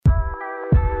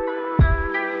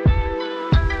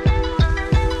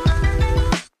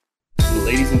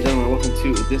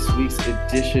this week's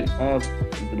edition of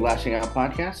the Lashing Out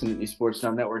podcast and the Sports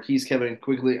Now Network. He's Kevin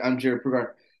Quigley. I'm Jared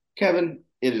Prugar. Kevin,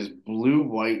 it is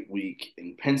blue-white week,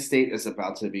 and Penn State is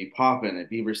about to be popping at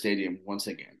Beaver Stadium once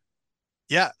again.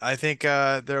 Yeah, I think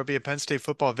there'll be a Penn State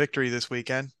football victory this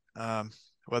weekend.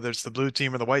 Whether it's the blue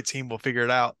team or the white team, we'll figure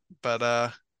it out. But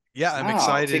yeah, I'm Ah, I'll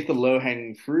excited. take the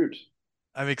low-hanging fruit.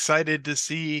 I'm excited to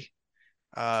see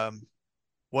um,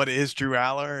 what is Drew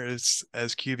Aller as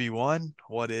QB1,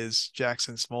 what is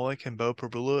Jackson Smolik and Bo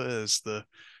Prabula as the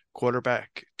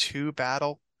quarterback two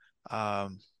battle.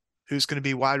 Um, who's going to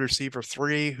be wide receiver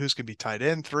three? Who's going to be tight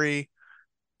end three?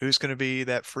 Who's going to be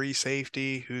that free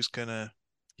safety? Who's going to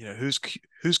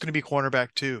be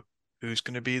cornerback two? Who's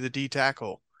going to be the D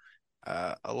tackle?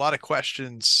 A lot of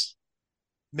questions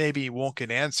maybe won't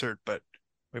get answered, but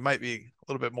we might be a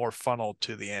little bit more funneled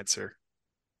to the answer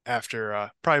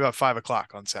after probably about 5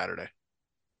 o'clock on Saturday.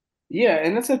 Yeah,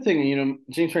 and that's the thing.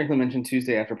 James Franklin mentioned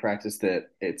Tuesday after practice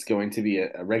that it's going to be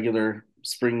a regular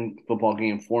spring football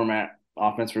game format,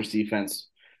 offense versus defense,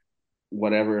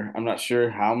 whatever. I'm not sure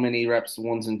how many reps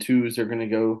ones and twos are going to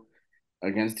go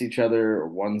against each other or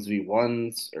ones v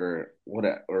ones or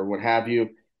what have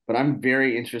you. But I'm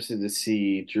very interested to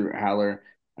see Drew Haller.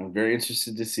 I'm very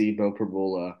interested to see Bo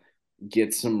Prabula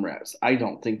get some reps. I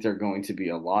don't think they're going to be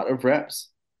a lot of reps,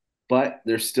 but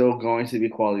they're still going to be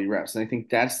quality reps. And I think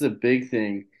that's the big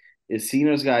thing is seeing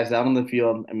those guys out on the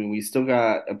field. I mean, we still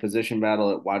got a position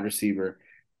battle at wide receiver.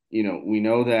 We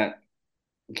know that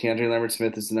Keandre Lambert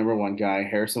Smith is the number one guy.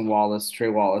 Harrison Wallace, Trey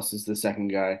Wallace is the second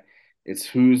guy. It's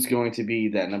who's going to be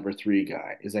that number three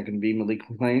guy. Is that going to be Malik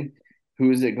McClain? Who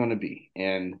is it going to be?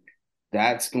 And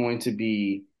that's going to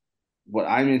be what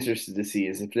I'm interested to see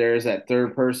is if there is that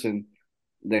third person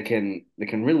that can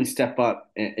really step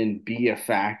up and be a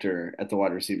factor at the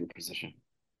wide receiver position.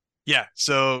 Yeah,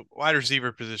 so wide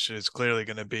receiver position is clearly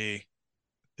going to be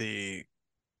the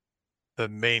the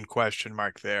main question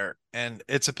mark there. And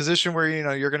it's a position where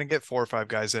you're going to get four or five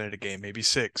guys in at a game, maybe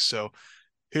six. So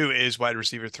who is wide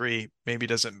receiver three maybe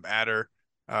doesn't matter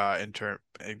in term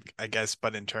I guess,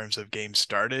 but in terms of games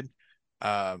started.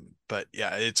 But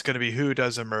yeah, it's going to be who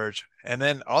does emerge. And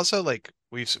then also like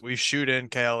we shoot in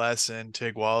KLS and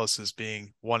Tig Wallace as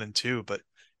being one and two, but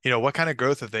what kind of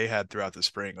growth have they had throughout the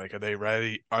spring? Like are they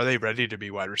ready to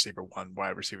be wide receiver one,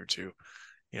 wide receiver two?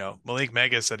 Malik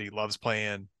Mega said he loves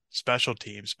playing special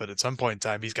teams, but at some point in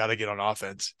time he's got to get on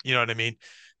offense. You know what I mean?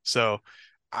 So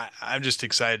I'm just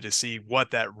excited to see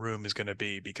what that room is going to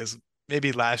be because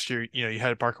maybe last year, you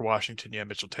had Parker Washington, you had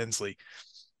Mitchell Tinsley,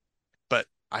 but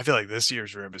I feel like this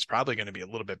year's room is probably going to be a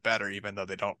little bit better, even though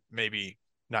they don't maybe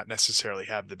not necessarily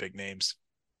have the big names.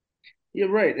 Yeah,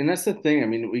 right. And that's the thing. I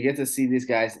mean, we get to see these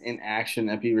guys in action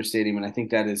at Beaver Stadium, and I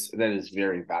think that is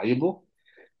very valuable.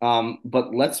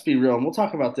 But let's be real, and we'll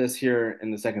talk about this here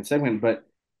in the second segment, but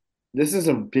this is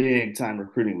a big time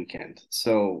recruiting weekend.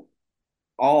 So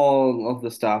all of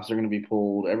the stops are going to be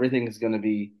pulled. Everything is going to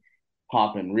be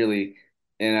popping, really.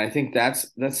 And I think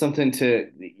that's something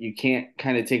to you can't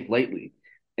kind of take lightly.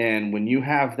 And when you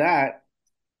have that,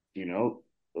 you know,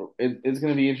 it's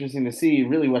going to be interesting to see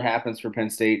really what happens for Penn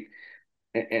State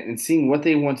and seeing what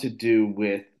they want to do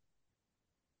with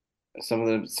some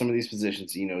of these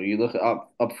positions. You look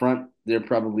up front, they're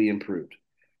probably improved.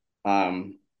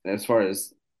 As far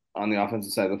as on the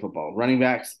offensive side of the football, running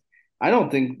backs, I don't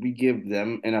think we give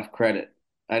them enough credit.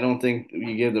 I don't think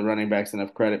we give the running backs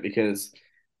enough credit because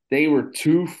they were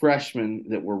two freshmen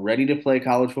that were ready to play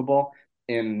college football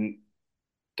and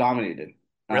dominated.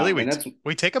 Really, And that's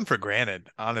we take them for granted,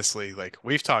 honestly. Like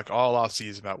we've talked all off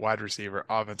season about wide receiver,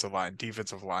 offensive line,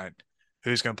 defensive line,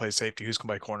 who's going to play safety, who's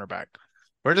going to play cornerback.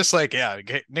 We're just like, yeah,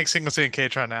 Nick Singleton and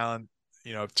Katron Allen,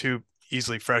 two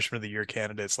easily freshman of the year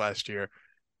candidates last year,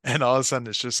 and all of a sudden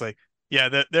it's just like, yeah,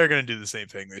 they're going to do the same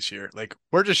thing this year. Like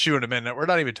we're just shooing them in. We're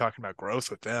not even talking about growth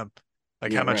with them.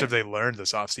 Like yeah, how much have right. they learned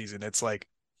this offseason? It's like,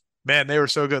 man, they were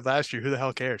so good last year. Who the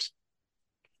hell cares?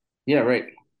 Yeah, right.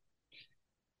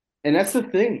 And that's the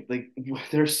thing. Like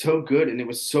they're so good and it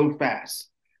was so fast.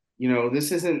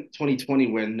 This isn't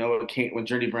 2020 when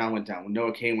Journey Brown went down, when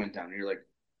Noah Kane went down, and you're like,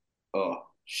 oh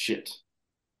shit.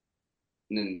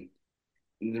 And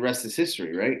then the rest is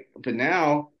history, right? But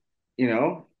you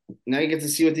know, now you get to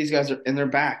see what these guys are, and they're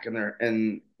back,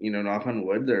 and knock on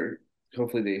wood, they're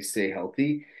hopefully they stay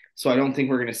healthy. So I don't think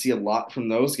we're going to see a lot from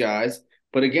those guys.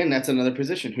 But again, that's another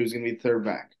position. Who's going to be the third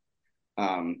back?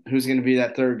 Who's going to be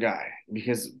that third guy?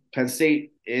 Because Penn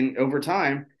State in over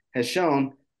time has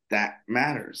shown that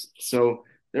matters. So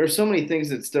there are so many things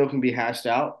that still can be hashed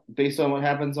out based on what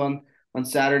happens on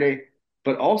Saturday,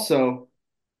 but also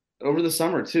over the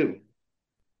summer too.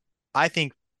 I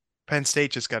think Penn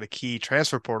State just got a key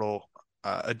transfer portal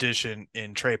addition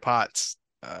in Trey Potts,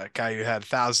 a guy who had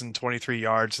 1,023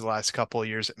 yards the last couple of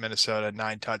years at Minnesota,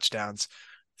 9 touchdowns,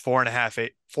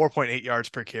 4.8 yards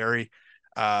per carry.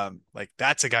 Like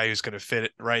that's a guy who's going to fit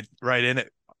it right in at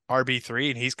RB3,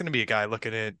 and he's going to be a guy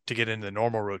looking to get into the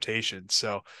normal rotation.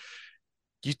 So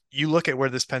you look at where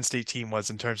this Penn State team was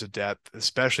in terms of depth,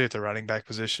 especially at the running back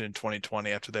position in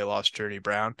 2020 after they lost Journey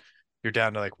Brown. You're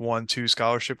down to like 1, 2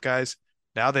 scholarship guys.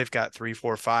 Now they've got 3,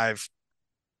 4, 5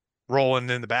 rolling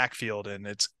in the backfield, and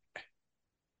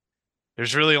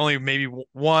there's really only maybe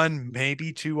one,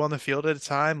 maybe two on the field at a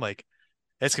time. Like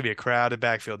it's gonna be a crowded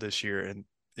backfield this year, and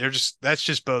that's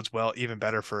just bodes well, even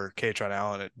better for Katron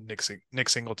Allen and Nick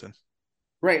Singleton.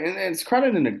 Right, and it's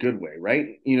crowded in a good way,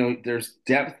 right? There's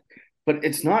depth, but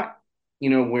it's not,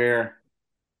 where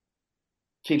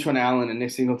Katron Allen and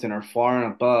Nick Singleton are far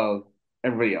and above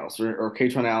everybody else, or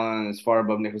Katron Allen is far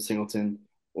above Nick Singleton,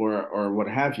 or what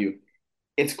have you.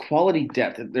 It's quality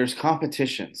depth. There's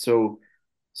competition. So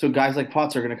guys like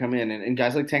Potts are going to come in, and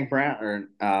guys like Tank Brown or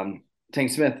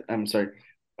Tank Smith, I'm sorry,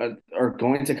 are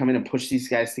going to come in and push these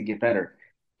guys to get better.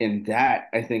 And that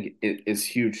I think is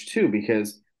huge too,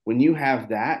 because when you have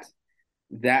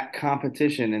that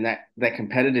competition and that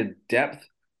competitive depth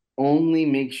only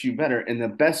makes you better. And the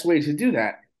best way to do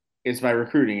that is by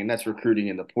recruiting, and that's recruiting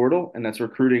in the portal, and that's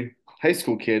recruiting high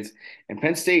school kids. And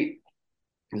Penn State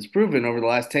has proven over the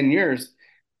last 10 years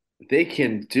they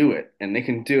can do it, and they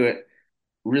can do it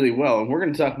really well. And we're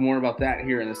going to talk more about that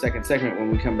here in the second segment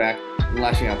when we come back from the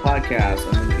Lashing Out podcast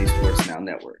on the Sports Now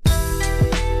Network.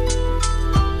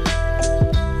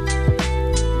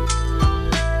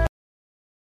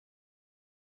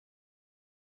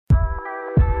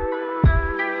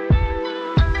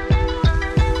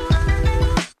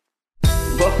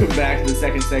 Welcome back to the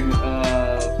second segment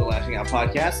of the Lashing Out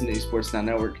podcast on the Sports Now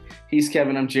Network. He's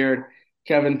Kevin. I'm Jared.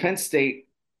 Kevin, Penn State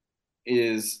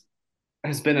has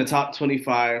been a top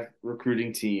 25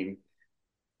 recruiting team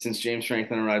since James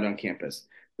Franklin arrived on campus.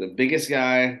 The biggest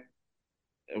guy,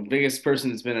 biggest person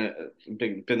that's been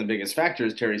the biggest factor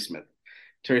is Terry Smith.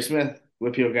 Terry Smith,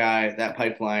 Whippio guy. That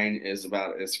pipeline is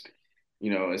about is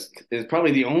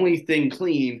probably the only thing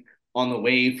clean on the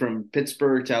way from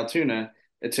Pittsburgh to Altoona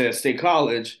to State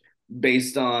College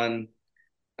based on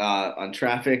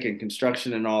traffic and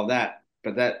construction and all that.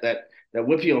 But that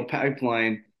Whippio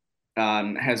pipeline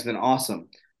has been awesome.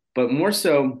 But more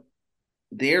so,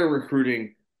 they're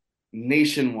recruiting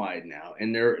nationwide now,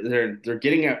 and they're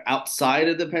getting outside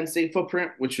of the Penn State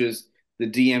footprint, which is the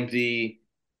DMV,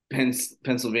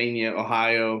 Pennsylvania,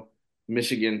 Ohio,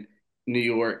 Michigan, New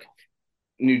York,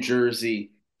 New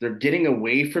Jersey. They're getting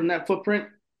away from that footprint,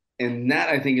 and that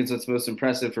I think is what's most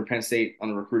impressive for Penn State on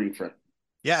the recruiting front.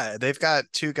 Yeah, they've got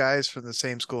two guys from the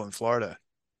same school in Florida.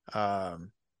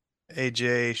 Um,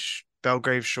 AJ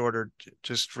Belgrave Shorter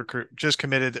just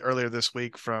committed earlier this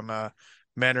week from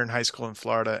Mandarin High School in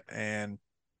Florida, and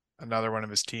another one of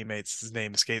his teammates, his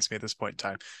name escapes me at this point in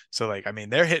time. So like, I mean,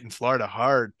 they're hitting Florida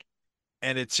hard,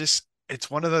 and it's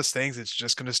one of those things that's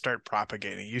just going to start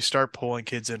propagating. You start pulling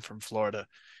kids in from Florida,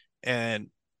 and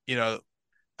you know,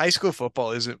 high school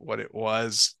football isn't what it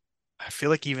was. I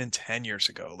feel like even 10 years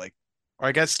ago, like, or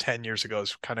I guess 10 years ago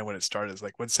is kind of when it started. It's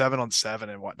like when 7-on-7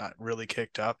 and whatnot really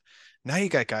kicked up. Now you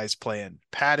got guys playing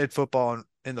padded football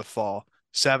in the fall,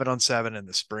 7-on-7 in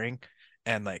the spring.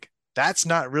 And like, that's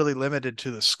not really limited to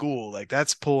the school. Like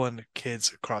that's pulling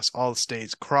kids across all the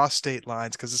states, cross state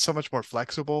lines, because it's so much more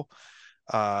flexible.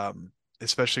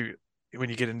 Especially when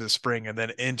you get into the spring and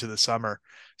then into the summer.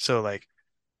 So like,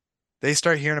 they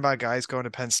start hearing about guys going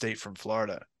to Penn State from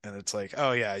Florida, and it's like,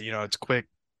 oh yeah, it's quick,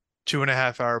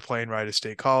 2.5 hour plane ride to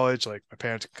State College. Like my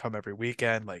parents can come every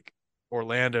weekend. Like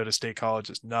Orlando to State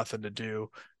College is nothing to do.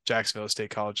 Jacksonville to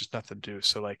State College is nothing to do.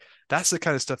 So like that's the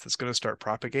kind of stuff that's going to start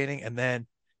propagating, and then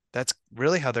that's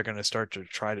really how they're going to start to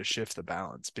try to shift the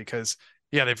balance. Because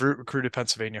yeah, they've recruited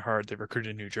Pennsylvania hard, they've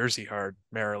recruited New Jersey hard,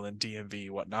 Maryland,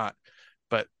 DMV, whatnot,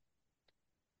 but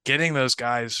getting those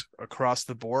guys across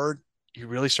the board, you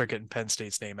really start getting Penn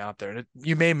State's name out there. And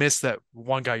you may miss that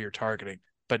one guy you're targeting,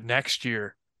 but next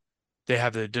year they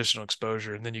have the additional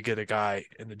exposure, and then you get a guy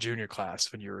in the junior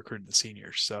class when you're recruiting the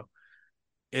seniors. So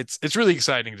it's really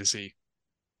exciting to see.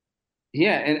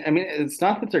 Yeah, and I mean, it's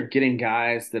not that they're getting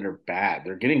guys that are bad.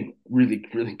 They're getting really,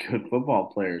 really good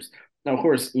football players. Now, of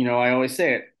course, I always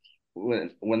say it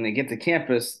when they get to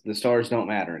campus, the stars don't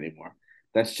matter anymore.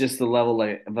 That's just the level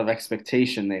of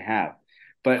expectation they have.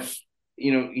 But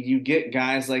you get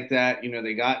guys like that.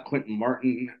 They got Quentin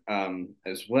Martin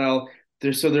as well.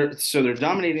 They're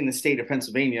dominating the state of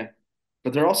Pennsylvania,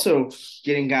 but they're also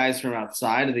getting guys from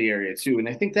outside of the area too. And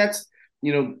I think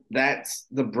that's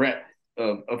the breadth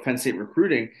of Penn State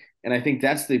recruiting. And I think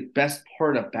that's the best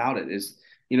part about it is,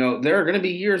 there are going to be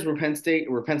years where Penn State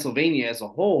or Pennsylvania as a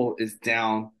whole is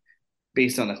down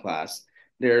based on the class.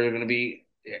 There are going to be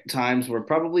times where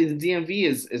probably the DMV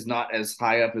is not as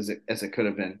high up as it could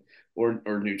have been, or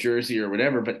New Jersey or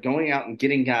whatever. But going out and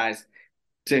getting guys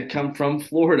to come from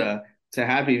Florida to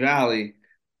Happy Valley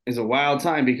is a wild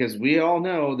time because we all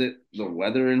know that the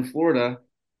weather in Florida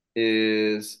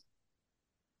is,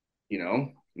 you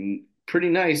know, pretty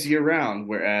nice year round,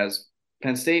 whereas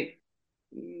Penn State,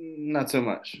 not so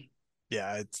much.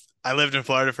 Yeah, I lived in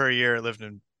Florida for a year. I lived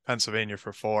in Pennsylvania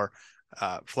for four.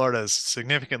 Florida is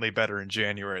significantly better in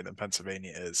January than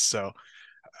Pennsylvania is. So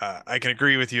I can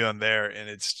agree with you on there. And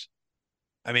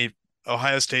I mean,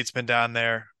 Ohio State's been down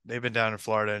there. They've been down in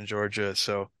Florida and Georgia.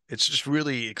 So it's just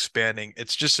really expanding.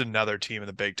 It's just another team in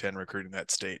the Big Ten recruiting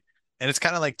that state. And it's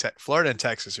kind of like Florida and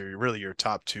Texas are really your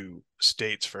top two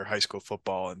states for high school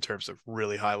football in terms of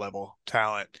really high level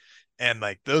talent. And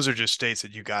like those are just states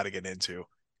that you got to get into.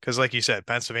 Because like you said,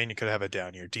 Pennsylvania could have a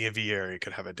down year. DMV area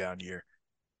could have a down year.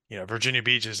 Virginia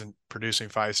Beach isn't producing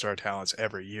five-star talents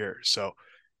every year. So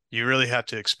you really have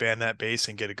to expand that base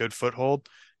and get a good foothold.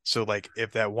 So like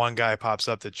if that one guy pops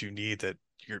up that you need that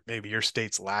maybe your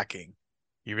state's lacking,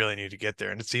 you really need to get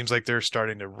there. And it seems like they're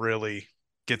starting to really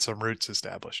get some roots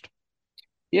established.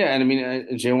 Yeah, and I mean,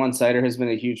 J1 Sider has been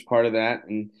a huge part of that,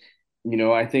 and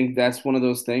I think that's one of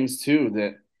those things too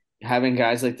that having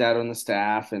guys like that on the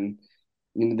staff, and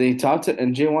they talked to,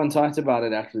 and J1 talked about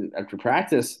it after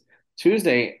practice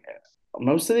Tuesday.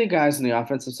 Most of the guys on the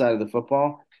offensive side of the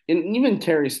football, and even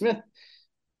Terry Smith,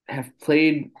 have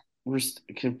can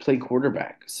play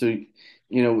quarterback. So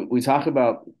we talk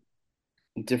about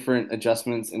different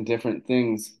adjustments and different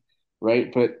things,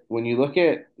 right? But when you look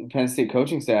at Penn State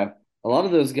coaching staff, a lot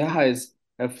of those guys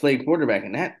have played quarterback,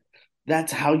 and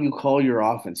that's how you call your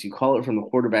offense. You call it from the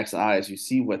quarterback's eyes. You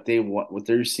see what they want, what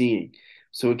they're seeing.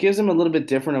 So it gives them a little bit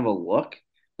different of a look.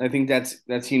 And I think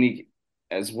that's unique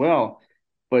as well.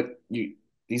 But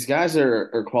these guys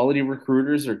are quality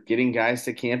recruiters, are getting guys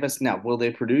to campus. Now, will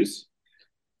they produce?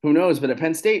 Who knows? But at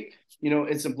Penn State,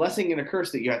 it's a blessing and a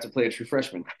curse that you have to play a true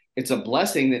freshman. It's a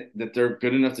blessing that they're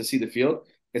good enough to see the field.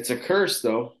 It's a curse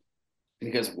though,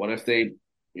 because what if they,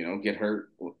 get hurt,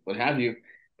 what have you?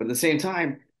 But at the same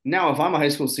time, now if I'm a high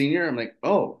school senior, I'm like,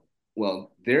 oh,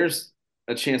 well, there's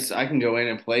a chance I can go in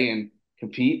and play and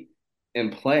compete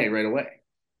and play right away.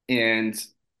 And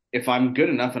if I'm good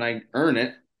enough and I earn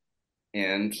it,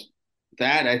 and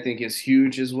that I think is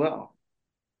huge as well.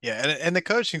 Yeah, and the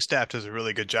coaching staff does a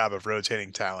really good job of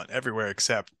rotating talent everywhere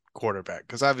except quarterback,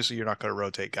 because obviously you're not going to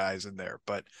rotate guys in there.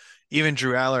 But even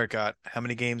Drew Aller got how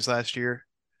many games last year?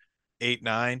 8,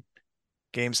 9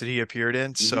 games that he appeared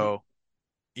in. Mm-hmm. So,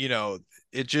 you know,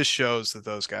 it just shows that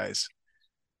those guys,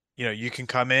 you can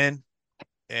come in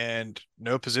and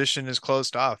no position is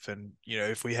closed off. And,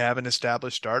 if we have an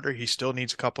established starter, he still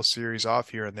needs a couple series off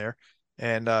here and there.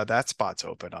 And that spot's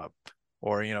open up.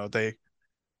 Or,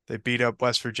 they beat up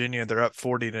West Virginia. They're up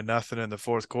 40-0 in the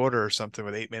fourth quarter or something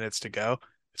with 8 minutes to go.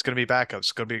 It's going to be backups.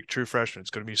 It's going to be true freshmen.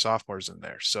 It's going to be sophomores in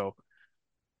there. So,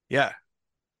 yeah,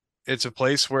 it's a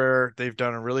place where they've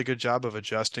done a really good job of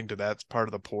adjusting to that part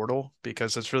of the portal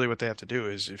because that's really what they have to do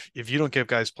is if you don't give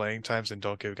guys playing times and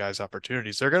don't give guys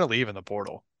opportunities, they're going to leave in the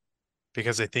portal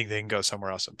because they think they can go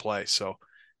somewhere else and play. So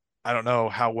I don't know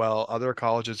how well other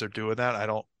colleges are doing that.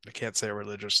 I can't say I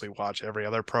religiously watch every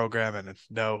other program and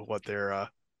know what their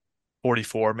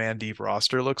 44 man deep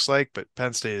roster looks like, but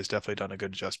Penn State has definitely done a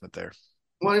good adjustment there.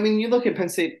 Well, I mean, you look at Penn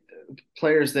State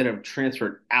players that have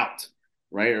transferred out,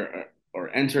 right, or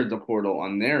entered the portal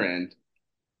on their end.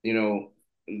 You know,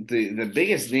 the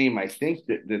biggest name I think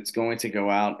that's going to go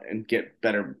out and get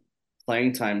better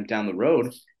playing time down the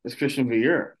road is Christian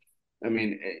Vier. I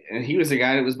mean, and he was the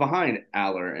guy that was behind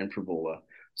Aller and Prabula.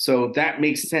 So that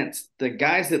makes sense. The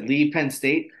guys that leave Penn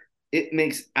State, it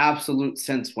makes absolute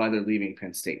sense why they're leaving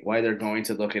Penn State, why they're going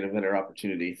to look at a better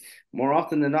opportunity. More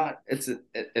often than not,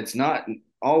 it's not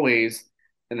always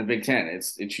in the Big Ten.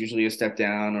 It's usually a step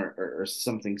down or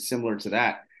something similar to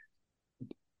that.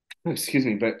 Excuse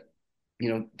me, but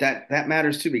that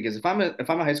matters too because if I'm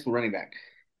a high school running back,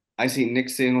 I see Nick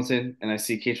Singleton and I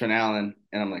see Katron Allen,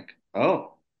 and I'm like,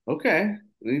 oh, okay,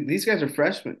 these guys are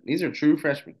freshmen. These are true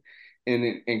freshmen.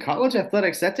 And in college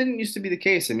athletics, that didn't used to be the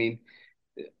case. I mean,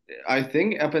 I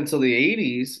think up until the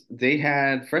 80s, they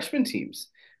had freshman teams,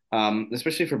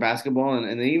 especially for basketball,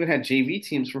 and they even had JV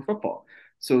teams for football.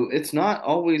 So it's not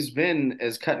always been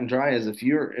as cut and dry as if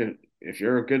you're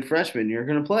a good freshman, you're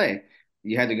going to play.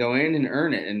 You had to go in and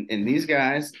earn it, and these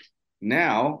guys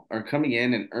now are coming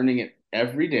in and earning it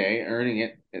every day,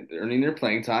 earning their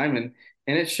playing time, and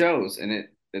it shows. And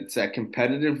it's that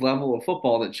competitive level of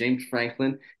football that James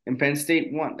Franklin and Penn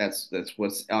State want. That's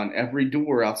what's on every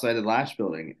door outside the Lasch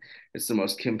building. It's the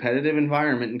most competitive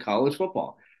environment in college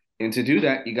football. And to do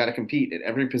that, you got to compete at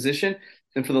every position.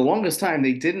 And for the longest time,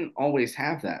 they didn't always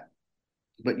have that.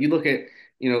 But you look at,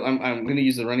 I'm going to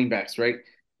use the running backs, right?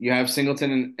 You have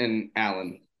Singleton and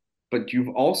Allen, but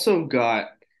you've also got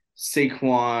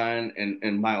Saquon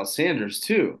and Miles Sanders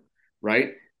too,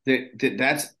 right?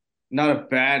 That's not a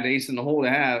bad ace in the hole to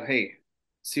have. Hey,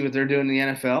 see what they're doing in the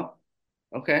NFL?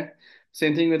 Okay.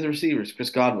 Same thing with the receivers, Chris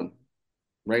Godwin,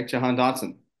 right? Jahan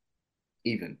Dotson,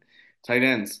 even. Tight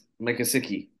ends, Mike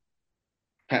Gesicki,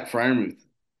 Pat Fryermuth,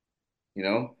 you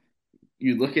know?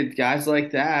 You look at guys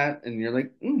like that and you're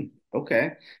like,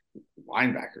 okay.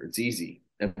 Linebacker. It's easy.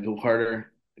 Abdul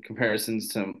Carter comparisons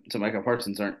to Micah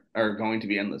Parsons are going to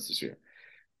be endless this year.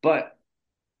 But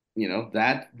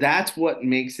that's what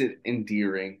makes it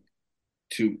endearing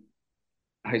to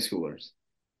high schoolers.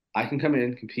 I can come in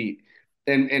and compete.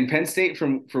 And Penn State,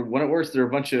 from for what it works, they're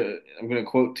a bunch of, I'm going to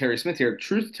quote Terry Smith here,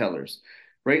 truth tellers,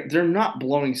 right? They're not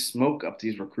blowing smoke up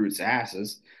these recruits'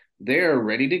 asses. They are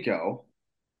ready to go.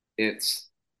 It's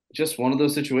just one of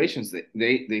those situations that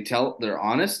they're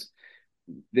honest.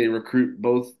 They recruit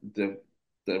both the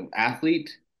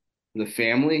athlete, the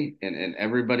family, and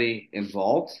everybody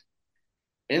involved,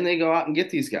 and they go out and get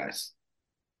these guys.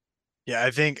 Yeah,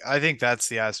 I think that's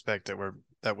the aspect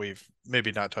that we've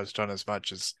maybe not touched on as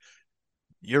much as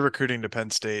you're recruiting to Penn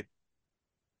State.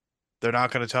 They're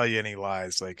not going to tell you any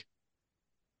lies. Like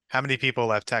how many people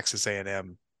left Texas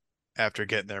A&M after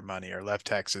getting their money or left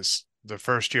Texas the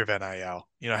first year of NIL?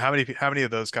 How many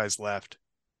of those guys left?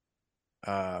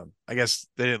 I guess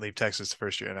they didn't leave Texas the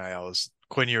first year NIL. Is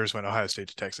Quinn Ewers went Ohio State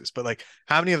to Texas, but like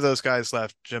how many of those guys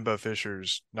left Jimbo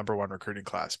Fisher's #1 recruiting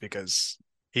class because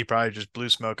he probably just blew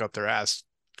smoke up their ass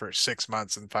for 6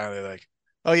 months and finally like,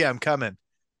 oh yeah, I'm coming,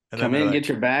 and then Come they're in, like, get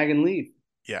your bag, and leave.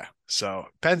 yeah. So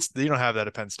you don't have that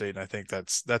at Penn State, and I think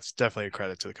that's definitely a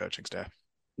credit to the coaching staff.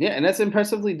 Yeah, and that's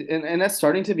impressively, and that's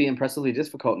starting to be impressively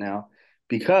difficult now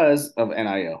because of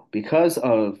NIL, because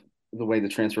of the way the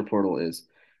transfer portal is.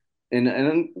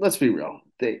 And let's be real,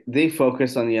 they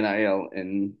focus on the NIL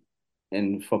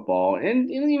in football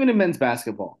and even in men's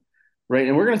basketball, right?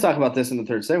 And we're going to talk about this in the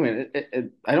third segment.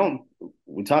 I don't.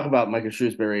 We talk about Micah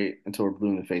Shrewsbury until we're blue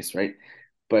in the face, right?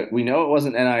 But we know it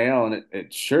wasn't NIL, and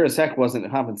it sure as heck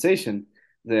wasn't compensation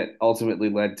that ultimately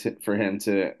led for him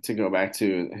to go back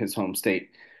to his home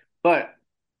state. But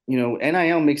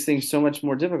NIL makes things so much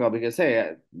more difficult because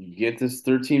hey, you get this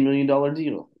 $13 million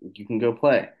deal, you can go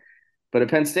play. But at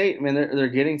Penn State, I mean, they're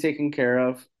getting taken care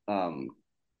of,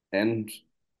 and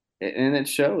it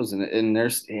shows, and they're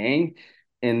staying,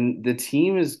 and the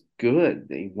team is good.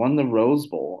 They won the Rose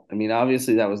Bowl. I mean,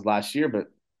 obviously that was last year, but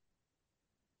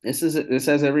this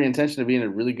has every intention of being a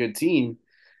really good team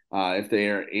if they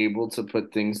are able to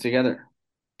put things together.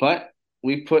 But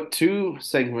we put two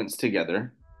segments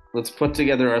together. Let's put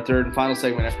together our third and final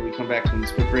segment after we come back from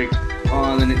this quick break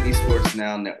on the Nittany Sports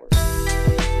Now Network.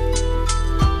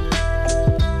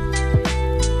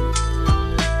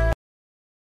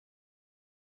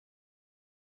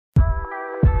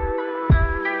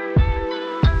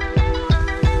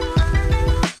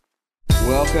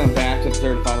 Welcome back to the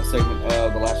third and final segment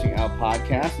of the Lashing Out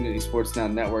podcast, Nittany Sports Now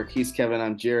Network. He's Kevin.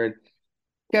 I'm Jared.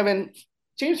 Kevin,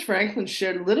 James Franklin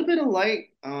shed a little bit of light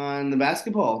on the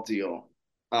basketball deal,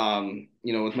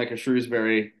 with Micah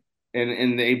Shrewsbury,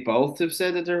 and they both have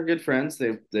said that they're good friends.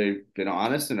 They've been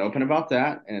honest and open about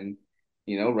that, and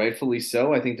rightfully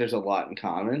so. I think there's a lot in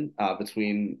common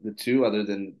between the two, other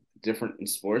than different in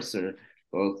sports. They're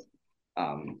both,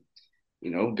 um,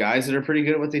 guys that are pretty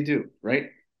good at what they do, right?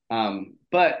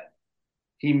 But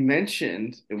he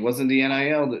mentioned it wasn't the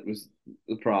NIL that was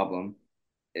the problem.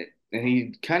 And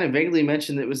he kind of vaguely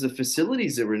mentioned that it was the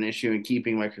facilities that were an issue in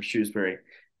keeping Micah Shrewsbury.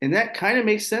 And that kind of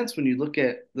makes sense when you look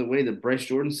at the way the Bryce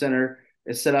Jordan Center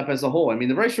is set up as a whole. I mean,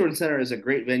 the Bryce Jordan Center is a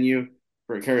great venue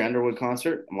for a Carrie Underwood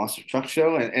concert, a Monster Truck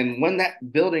Show. And when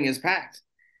that building is packed,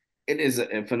 it is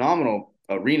a phenomenal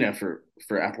arena for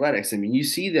athletics. I mean, you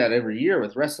see that every year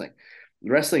with wrestling.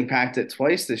 Wrestling packed it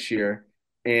twice this year,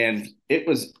 and it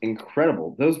was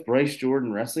incredible. Those Bryce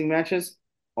Jordan wrestling matches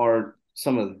are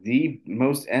some of the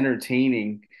most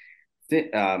entertaining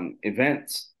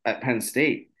events at Penn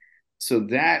State. So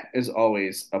that is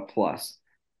always a plus.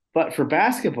 But for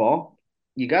basketball,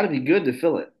 you got to be good to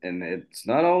fill it, and it's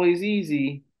not always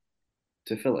easy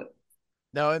to fill it.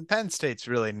 No, and Penn State's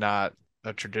really not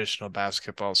a traditional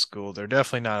basketball school. They're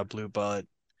definitely not a blue blood.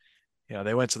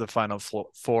 They went to the final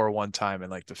four one time in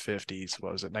like the 50s.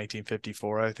 What was it,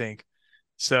 1954, I think.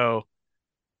 So,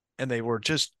 and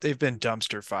they've been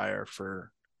dumpster fire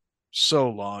for so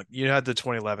long. You had the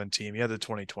 2011 team, you had the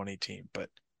 2020 team, but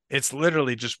it's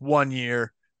literally just 1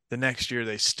 year. The next year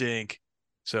they stink.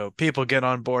 So people get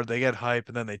on board, they get hype,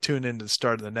 and then they tune into the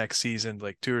start of the next season,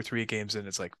 like 2 or 3 games in.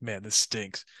 It's like, man, this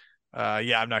stinks.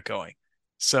 Yeah, I'm not going.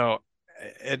 So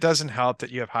it doesn't help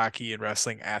that you have hockey and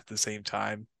wrestling at the same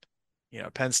time.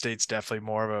 Penn State's definitely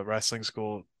more of a wrestling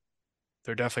school.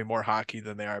 They're definitely more hockey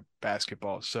than they are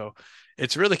basketball. So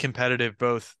it's really competitive,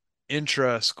 both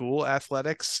intra school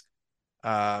athletics.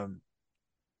 Um,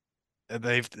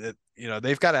 they've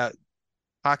they've got a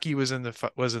hockey was in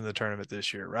the tournament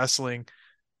this year. Wrestling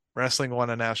won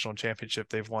a national championship.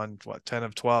 They've won what 10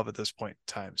 of 12 at this point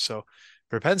in time. So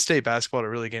for Penn State basketball to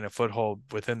really gain a foothold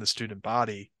within the student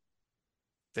body,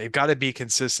 they've got to be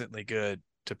consistently good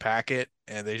to pack it,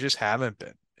 and they just haven't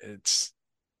been. It's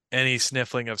any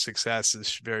sniffling of success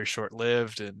is very short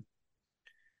lived, and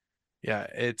yeah,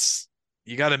 it's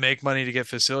you got to make money to get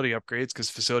facility upgrades because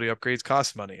facility upgrades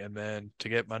cost money, and then to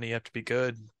get money you have to be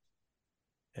good,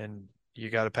 and you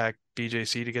got to pack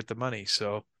BJC to get the money.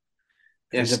 So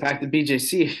And to it's pack the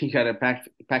BJC, you got to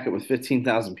pack it with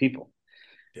 15,000 people.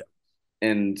 yeah,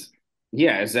 And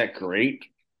yeah, is that great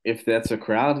if that's a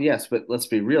crowd? Yes, but let's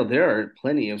be real. There are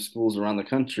plenty of schools around the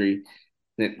country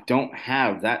that don't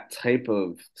have that type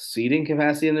of seating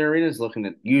capacity in their arenas. Looking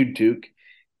at you, Duke,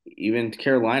 even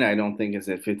Carolina, I don't think is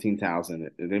at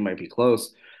 15,000. They might be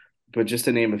close, but just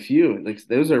to name a few, like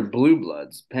those are blue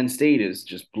bloods. Penn State is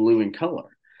just blue in color.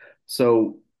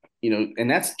 So, and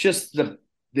that's just the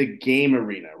game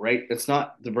arena, right? It's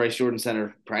not the Bryce Jordan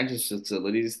Center practice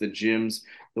facilities, the gyms,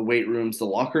 the weight rooms, the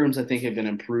locker rooms. I think have been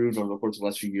improved over the course of the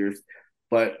last few years,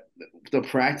 but the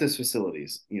practice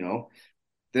facilities,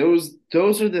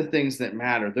 those are the things that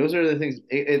matter. Those are the things.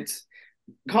 It's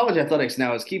college athletics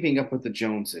now is keeping up with the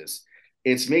Joneses.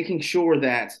 It's making sure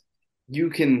that you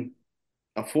can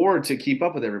afford to keep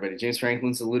up with everybody. James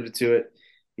Franklin's alluded to it.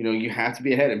 You have to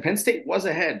be ahead. And Penn State was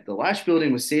ahead. The Lasch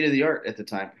building was state of the art at the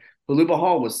time. Haluba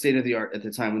Hall was state of the art at the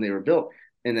time when they were built.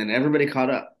 And then everybody caught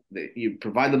up. You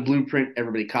provide the blueprint,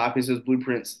 everybody copies those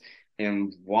blueprints,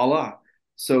 and voila.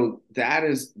 So that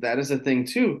is a thing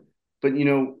too. But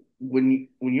when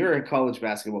you're a college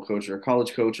basketball coach or a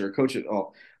college coach or a coach at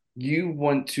all, you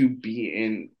want to be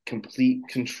in complete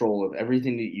control of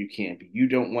everything that you can be. You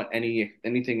don't want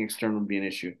anything external to be an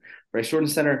issue. Right? Jordan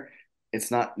Center, it's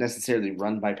not necessarily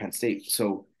run by Penn State,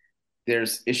 so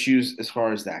there's issues as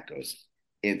far as that goes.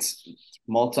 It's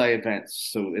multi events,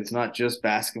 so it's not just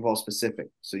basketball specific.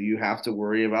 So you have to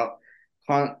worry about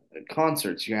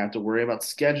concerts. You have to worry about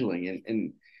scheduling,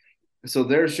 and so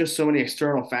there's just so many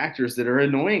external factors that are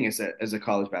annoying as a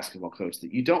college basketball coach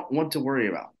that you don't want to worry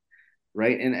about,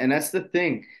 right? And that's the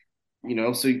thing,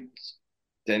 So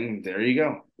then there you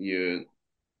go.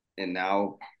 And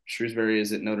now Shrewsbury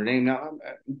is at Notre Dame. Now,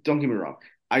 don't get me wrong.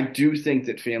 I do think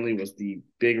that family was the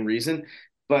big reason,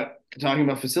 but talking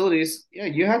about facilities, yeah,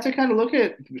 you have to kind of look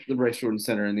at the Bryce Jordan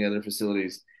Center and the other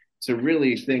facilities to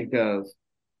really think of,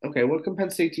 okay, what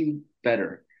compensates you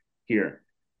better here?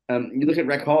 You look at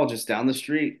Rec Hall just down the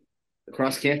street,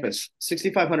 across campus,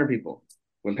 6,500 people.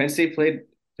 When Penn State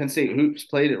hoops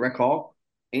played at Rec Hall,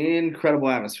 incredible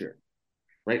atmosphere,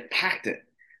 right? Packed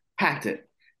it.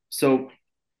 So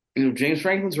James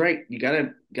Franklin's right. You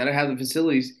gotta have the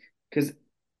facilities because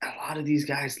a lot of these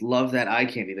guys love that eye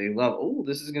candy. They love, oh,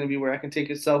 this is gonna be where I can take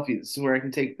a selfie. This is where I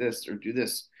can take this or do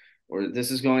this, or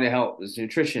this is going to help. There's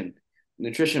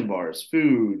nutrition bars,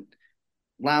 food,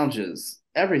 lounges,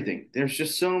 everything. There's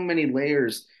just so many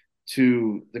layers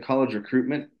to the college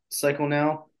recruitment cycle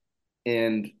now,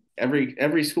 and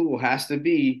every school has to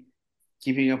be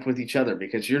keeping up with each other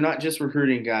because you're not just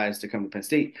recruiting guys to come to Penn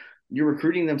State. You're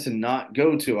recruiting them to not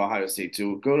go to Ohio State,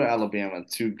 to go to Alabama,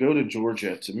 to go to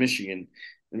Georgia, to Michigan,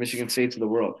 the Michigan States of the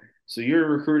world. So you're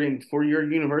recruiting for your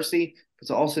university,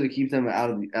 but also to keep them out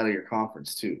of your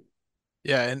conference too.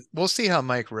 yeah, and we'll see how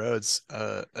Mike Rhodes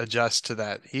adjusts to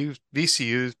that.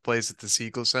 VCU plays at the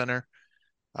Siegel Center.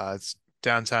 It's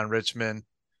downtown Richmond.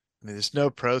 I mean, there's no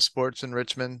pro sports in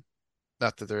Richmond,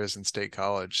 not that there is in State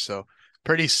College. So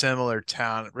pretty similar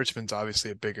town. Richmond's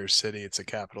obviously a bigger city. It's a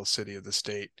capital city of the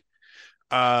state.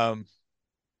 Um,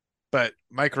 but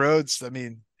Mike Rhodes, I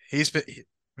mean,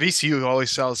 VCU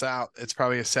always sells out. It's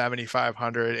probably a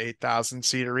 7,500, 8,000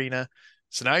 seat arena.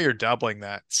 So now you're doubling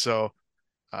that. So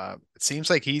it seems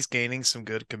like he's gaining some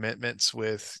good commitments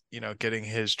with, getting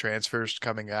his transfers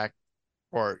coming back,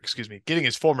 or excuse me, getting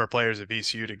his former players at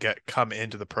VCU to come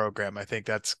into the program. I think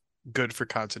that's good for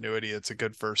continuity. It's a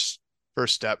good first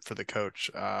first step for the coach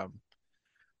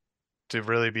to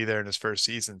really be there in his first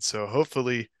season. So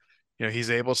hopefully,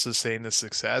 he's able to sustain the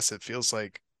success. It feels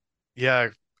like, yeah,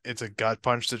 it's a gut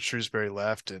punch that Shrewsbury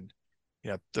left, and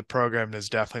the program has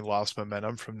definitely lost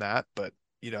momentum from that. But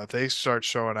if they start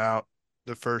showing out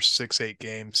the first 6, 8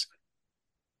 games,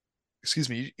 excuse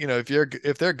me,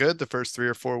 if they're good the first 3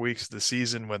 or 4 weeks of the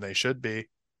season when they should be,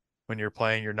 when you're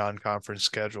playing your non-conference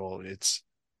schedule, it's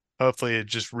hopefully it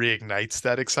just reignites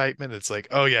that excitement. It's like,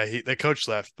 oh yeah, the coach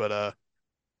left, but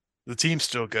the team's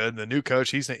still good. The new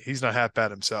coach, he's not half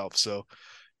bad himself. So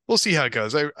we'll see how it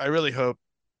goes. I really hope.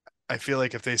 I feel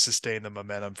like if they sustain the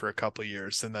momentum for a couple of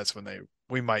years, then that's when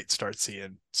we might start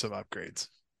seeing some upgrades.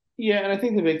 Yeah, and I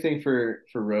think the big thing for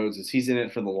Rhodes is he's in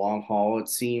it for the long haul, it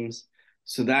seems.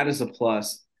 So that is a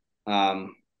plus. But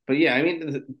yeah, I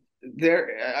mean,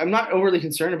 I'm not overly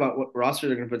concerned about what roster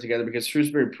they're going to put together because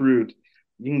Shrewsbury proved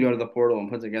you can go to the portal and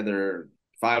put together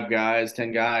 5 guys,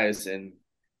 10 guys, and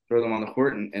throw them on the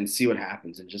court and see what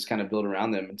happens and just kind of build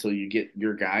around them until you get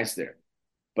your guys there.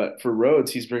 But for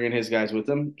Rhodes, he's bringing his guys with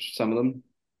him, some of them,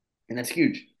 and that's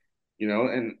huge,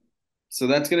 and so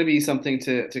that's going to be something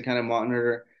to kind of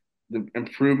monitor the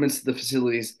improvements to the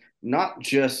facilities, not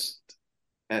just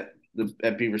at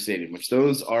Beaver Stadium, which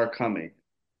those are coming,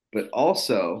 but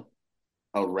also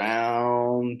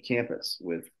around campus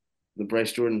with the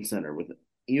Bryce Jordan Center, with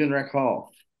even Rec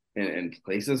Hall, and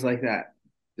places like that.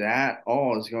 That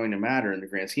all is going to matter in the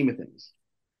grand scheme of things.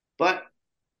 But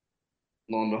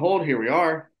lo and behold, here we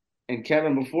are. And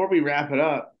Kevin, before we wrap it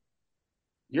up,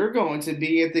 you're going to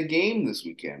be at the game this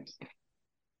weekend.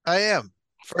 I am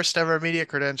first ever media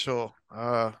credential.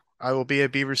 I will be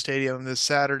at Beaver Stadium this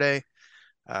Saturday.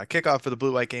 Kickoff for the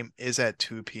Blue White game is at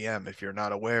 2 p.m. If you're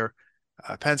not aware,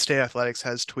 Penn State Athletics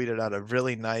has tweeted out a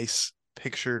really nice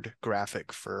pictured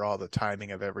graphic for all the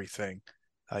timing of everything.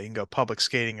 You can go public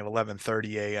skating at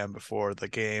 11:30 a.m. before the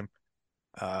game.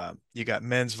 You got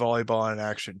men's volleyball in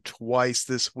action twice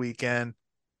this weekend.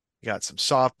 You got some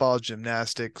softball,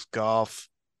 gymnastics, golf.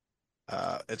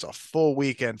 It's a full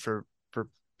weekend for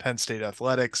Penn State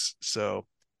athletics. So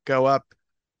go up,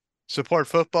 support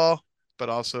football, but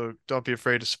also don't be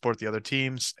afraid to support the other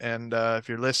teams. And if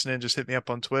you're listening, just hit me up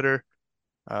on Twitter.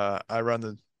 I run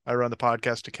the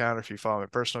podcast account. If you follow my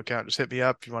personal account, just hit me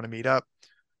up if you want to meet up.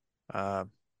 Uh,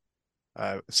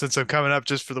 since I'm coming up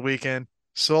just for the weekend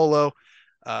solo,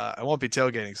 I won't be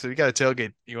tailgating. So if you got a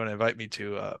tailgate you want to invite me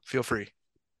to, feel free.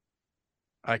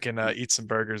 I can eat some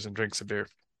burgers and drink some beer.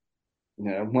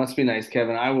 Yeah, it must be nice,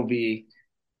 Kevin. I will be,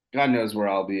 God knows where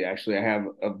I'll be actually. I have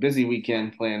a busy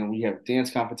weekend planned. We have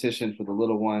dance competition for the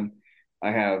little one. I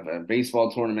have a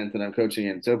baseball tournament that I'm coaching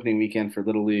in. It's opening weekend for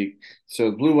Little League. So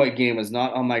the blue white game is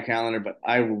not on my calendar, but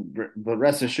but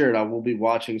rest assured I will be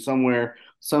watching somewhere,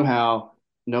 somehow,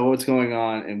 know what's going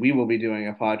on, and we will be doing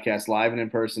a podcast live and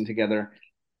in person together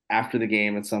after the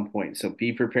game at some point. So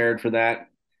be prepared for that.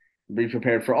 Be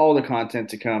prepared for all the content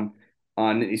to come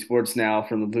on Nittany Sports Now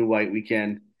from the Blue White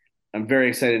weekend. I'm very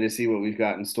excited to see what we've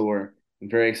got in store. I'm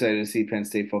very excited to see Penn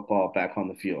State football back on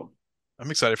the field. I'm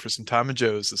excited for some Tom and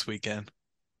Joe's this weekend.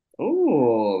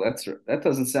 Oh, that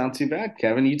doesn't sound too bad,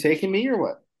 Kevin. You taking me or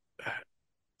what?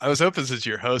 I was hoping since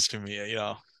you're hosting me,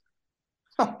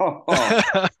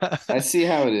 I see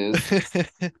how it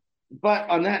is. But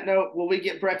on that note, will we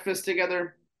get breakfast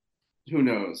together? Who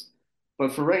knows?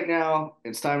 But for right now,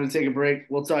 it's time to take a break.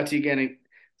 We'll talk to you again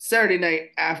Saturday night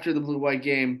after the Blue White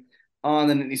game on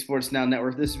the Nittany Sports Now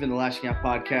Network. This has been the Lashing Out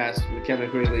Podcast with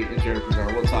Kevin Quigley and Jared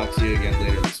Pizarro. We'll talk to you again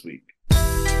later this week.